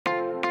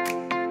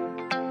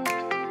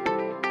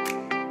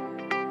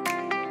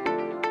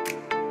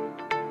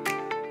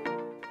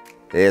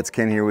Hey, it's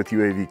Ken here with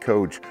UAV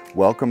Coach.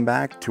 Welcome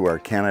back to our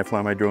Can I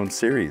Fly My Drone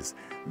series.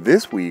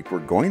 This week, we're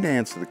going to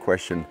answer the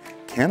question,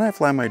 can I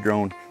fly my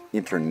drone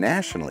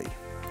internationally?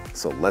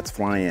 So let's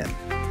fly in.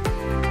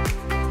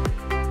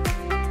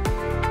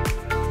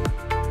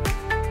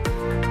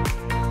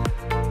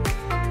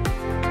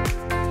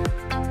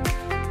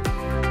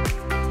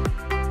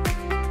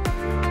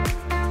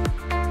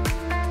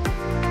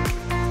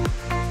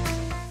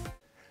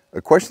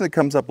 A question that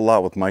comes up a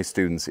lot with my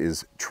students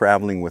is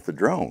traveling with a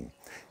drone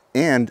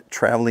and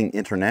traveling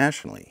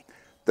internationally.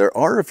 There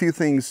are a few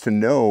things to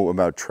know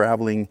about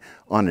traveling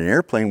on an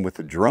airplane with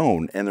a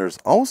drone, and there's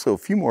also a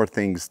few more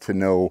things to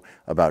know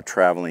about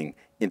traveling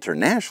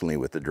internationally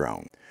with a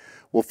drone.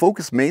 We'll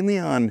focus mainly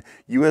on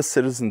U.S.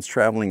 citizens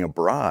traveling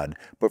abroad,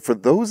 but for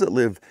those that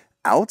live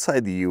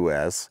outside the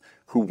U.S.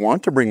 who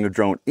want to bring a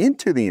drone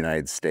into the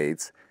United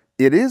States,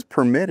 it is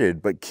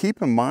permitted, but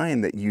keep in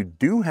mind that you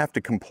do have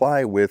to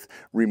comply with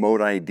remote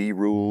ID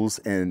rules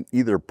and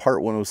either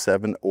Part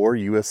 107 or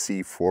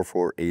USC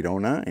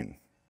 44809.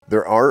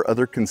 There are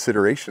other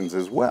considerations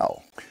as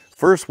well.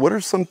 First, what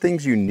are some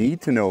things you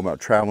need to know about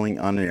traveling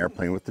on an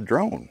airplane with the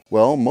drone?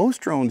 Well,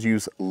 most drones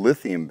use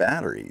lithium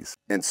batteries,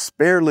 and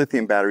spare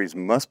lithium batteries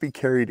must be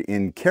carried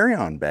in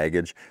carry-on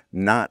baggage,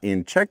 not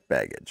in checked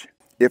baggage.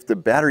 If the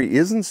battery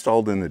is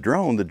installed in the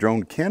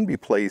drone can be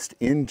placed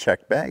in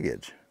checked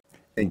baggage.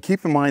 And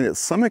keep in mind that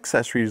some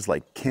accessories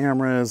like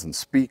cameras and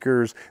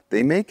speakers,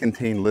 they may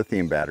contain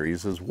lithium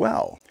batteries as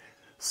well.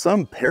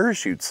 Some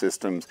parachute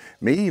systems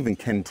may even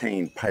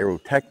contain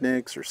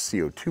pyrotechnics or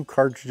CO2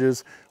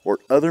 cartridges or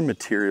other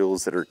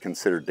materials that are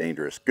considered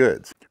dangerous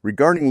goods.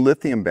 Regarding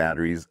lithium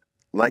batteries,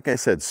 like I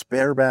said,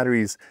 spare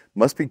batteries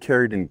must be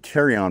carried in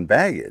carry-on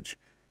baggage.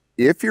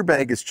 If your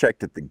bag is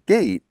checked at the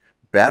gate,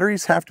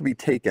 batteries have to be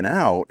taken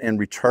out, and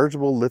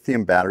rechargeable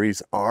lithium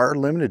batteries are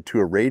limited to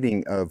a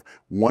rating of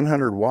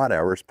 100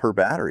 watt-hours per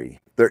battery.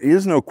 There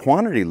is no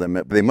quantity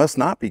limit, but they must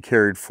not be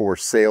carried for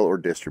sale or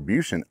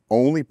distribution,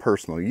 only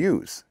personal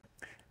use.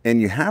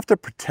 And you have to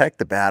protect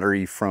the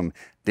battery from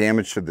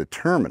damage to the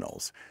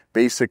terminals,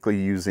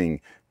 basically using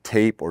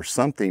tape or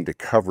something to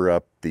cover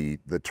up the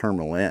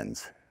terminal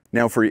ends.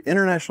 Now, for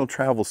international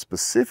travel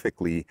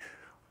specifically,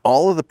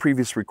 all of the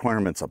previous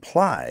requirements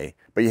apply,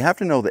 but you have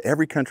to know that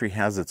every country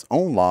has its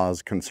own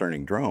laws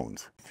concerning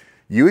drones.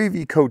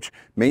 UAV Coach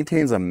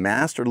maintains a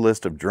master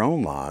list of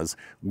drone laws,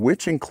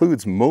 which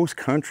includes most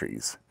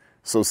countries.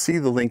 So see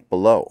the link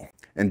below.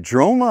 And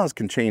drone laws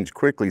can change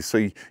quickly,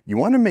 so you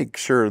want to make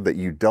sure that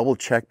you double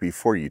check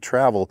before you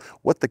travel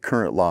what the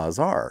current laws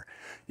are.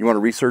 You want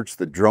to research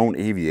the drone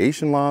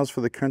aviation laws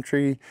for the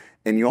country,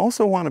 and you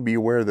also want to be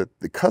aware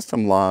that the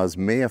custom laws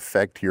may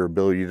affect your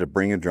ability to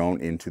bring a drone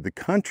into the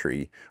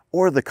country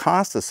or the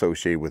cost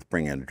associated with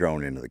bringing a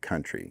drone into the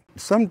country.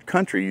 Some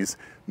countries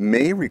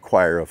may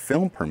require a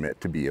film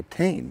permit to be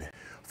obtained.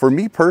 For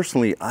me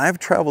personally, I've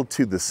traveled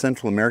to the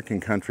Central American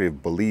country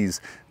of Belize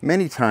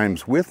many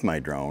times with my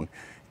drone,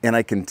 and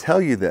I can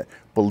tell you that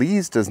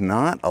Belize does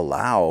not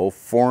allow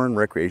foreign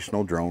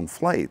recreational drone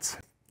flights.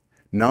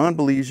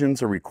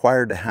 Non-Belizeans are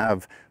required to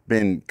have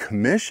been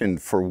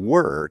commissioned for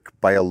work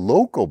by a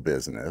local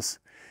business,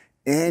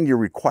 and you're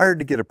required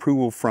to get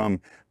approval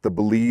from the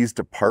Belize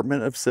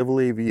Department of Civil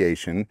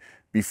Aviation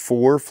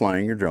before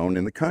flying your drone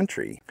in the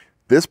country.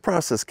 This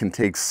process can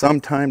take some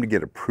time to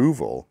get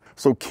approval.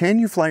 So can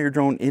you fly your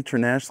drone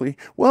internationally?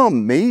 Well,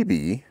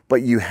 maybe,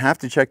 but you have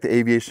to check the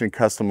aviation and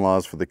custom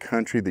laws for the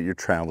country that you're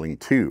traveling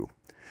to.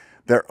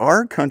 There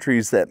are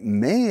countries that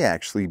may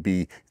actually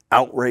be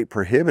outright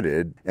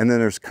prohibited, and then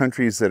there's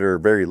countries that are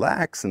very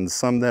lax and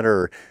some that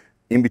are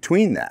in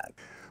between that.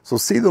 So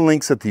see the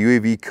links at the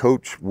UAV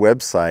Coach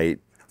website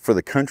for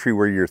the country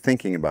where you're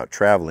thinking about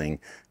traveling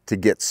to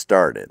get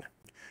started.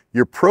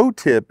 Your pro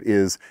tip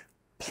is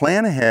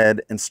plan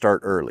ahead and start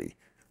early.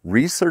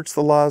 Research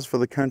the laws for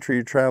the country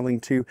you're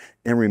traveling to,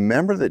 and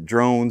remember that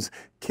drones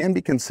can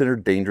be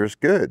considered dangerous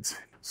goods.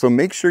 So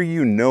make sure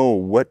you know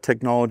what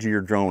technology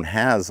your drone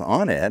has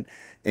on it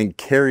and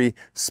carry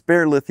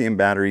spare lithium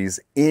batteries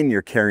in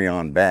your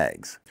carry-on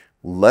bags.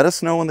 Let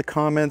us know in the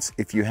comments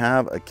if you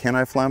have a Can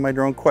I Fly My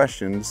Drone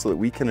question so that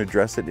we can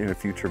address it in a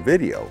future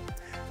video.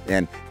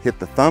 And hit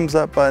the thumbs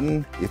up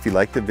button if you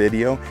like the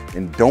video,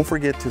 and don't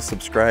forget to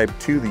subscribe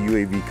to the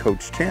UAV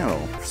Coach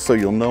channel so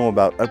you'll know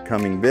about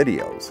upcoming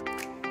videos.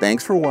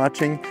 Thanks for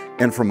watching,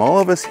 and from all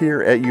of us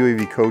here at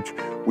UAV Coach,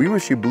 we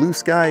wish you blue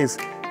skies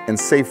and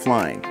safe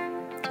flying,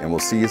 and we'll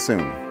see you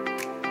soon.